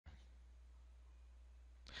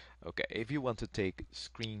Okay, if you want to take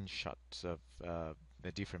screenshots of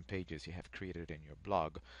the different pages you have created in your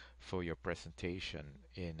blog for your presentation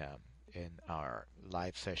in our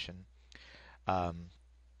live session, um,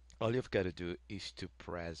 all you've got to do is to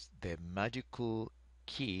press the magical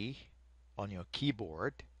key on your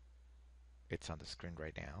keyboard. It's on the screen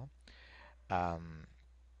right now. Um,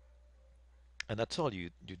 and that's all.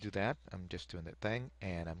 You do that. I'm just doing that thing,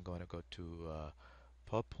 and I'm going to go to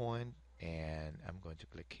PowerPoint, and I'm going to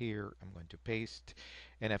click here. I'm going to paste,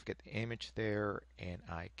 and I've got the image there, and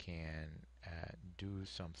I can do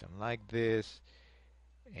something like this,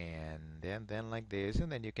 and then like this,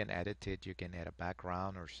 and then you can edit it. You can add a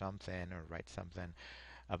background or something, or write something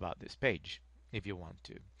about this page if you want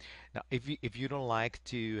to. Now, if you don't like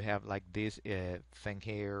to have like this thing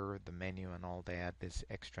here, the menu and all that, this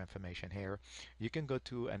extra information here, you can go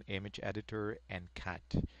to an image editor and cut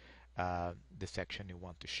the section you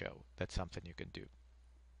want to show. That's something you can do.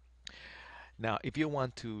 Now, if you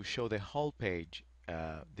want to show the whole page,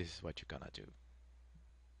 this is what you're gonna do.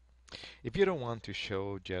 If you don't want to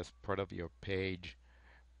show just part of your page,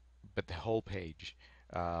 but the whole page,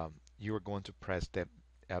 you are going to press the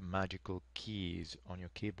magical keys on your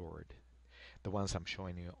keyboard, the ones I'm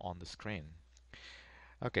showing you on the screen.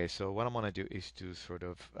 Okay, so what I'm going to do is to sort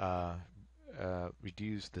of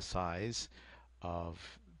reduce the size of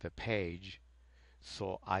the page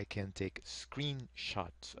so I can take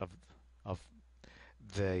screenshots of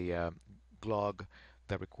the glog,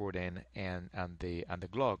 the recording, and the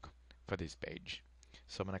glog for this page.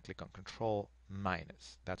 So I'm going to click on Control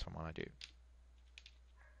minus. That's what I'm going to do.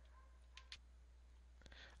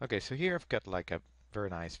 Okay, so here I've got like a very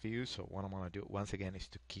nice view. So what I'm going to do once again is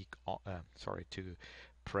to to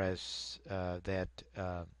press that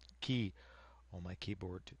key on my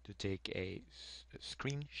keyboard to take a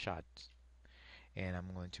screenshot, and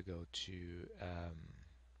I'm going to go to I'm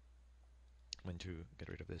going to get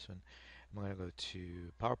rid of this one. I'm going to go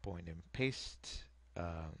to PowerPoint and paste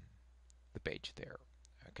the page there.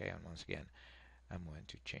 Okay, and once again, I'm going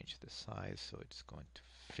to change the size so it's going to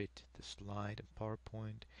fit the slide in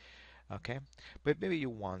PowerPoint. Okay, but maybe you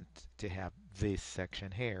want to have this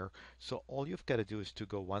section here, so all you've got to do is to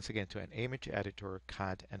go once again to an image editor,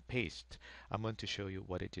 cut and paste. I'm going to show you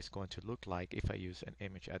what it is going to look like if I use an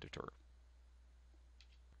image editor.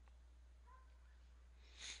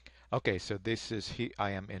 Okay, so this is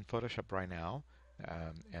I am in Photoshop right now,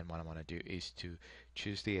 and what I want to do is to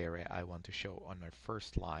choose the area I want to show on my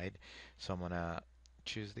first slide. So I'm going to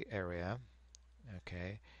choose the area,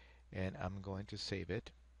 okay, and I'm going to save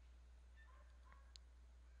it.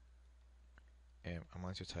 And I'm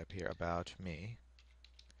going to type here about me.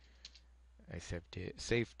 I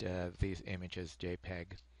saved these images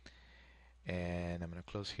JPEG, and I'm going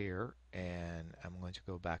to close here, and I'm going to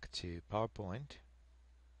go back to PowerPoint,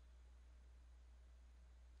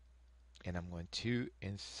 and I'm going to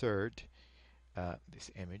insert this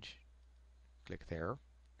image. Click there.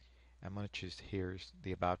 I'm going to choose here's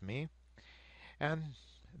the about me, and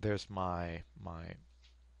there's my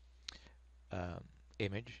um,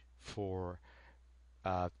 image for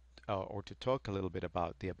or to talk a little bit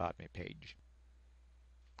about the about me page.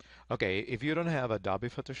 Okay, if you don't have Adobe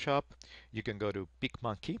Photoshop, you can go to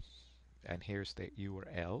PicMonkey, and here's the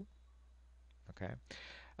URL. Okay,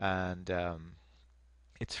 and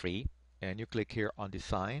it's free. And you click here on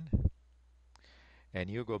Design, and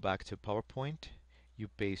you go back to PowerPoint. You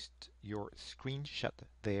paste your screenshot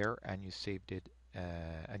there, and you saved it,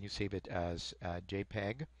 and you save it as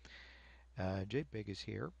JPEG. JPEG is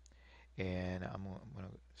here, and I'm going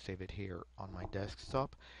to save it here on my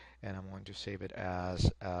desktop, and I'm going to save it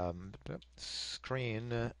as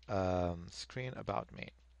screen about me,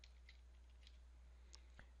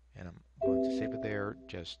 and I'm going to save it there,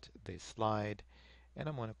 just this slide, and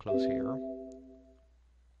I'm going to close here,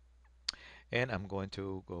 and I'm going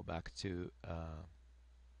to go back to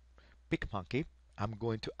PicMonkey. I'm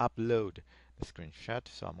going to upload the screenshot,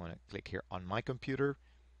 so I'm going to click here on my computer,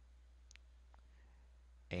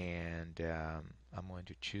 and I'm going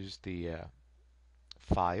to choose the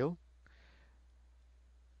file,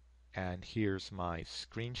 and here's my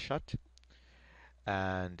screenshot.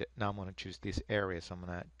 And now I'm going to choose this area, so I'm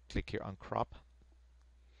going to click here on crop,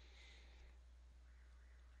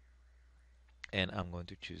 and I'm going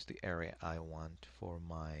to choose the area I want for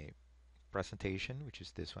my presentation, which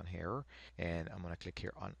is this one here, and I'm going to click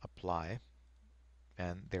here on apply,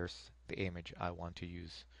 and there's the image I want to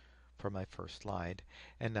use for my first slide.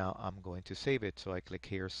 And now I'm going to save it, so I click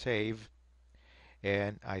here save,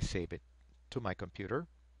 and I save it to my computer.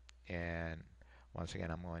 And once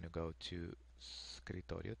again, I'm going to go to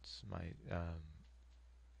Escritorio, it's my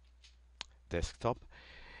desktop,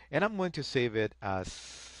 And I'm going to save it as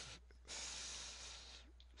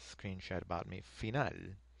screenshot about me final,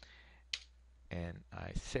 and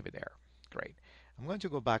I save it there. Great. I'm going to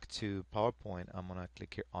go back to PowerPoint. I'm going to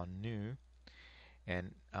click here on new,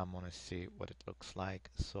 and I'm going to see what it looks like.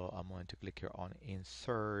 So I'm going to click here on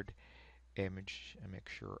insert image and make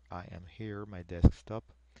sure I am here, my desktop,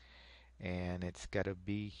 and it's got to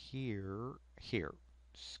be here,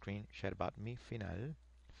 screenshot about me final,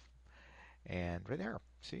 and right there.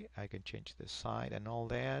 See, I can change the side and all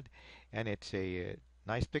that, and it's a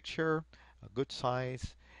nice picture, a good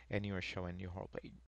size, and you are showing your whole page.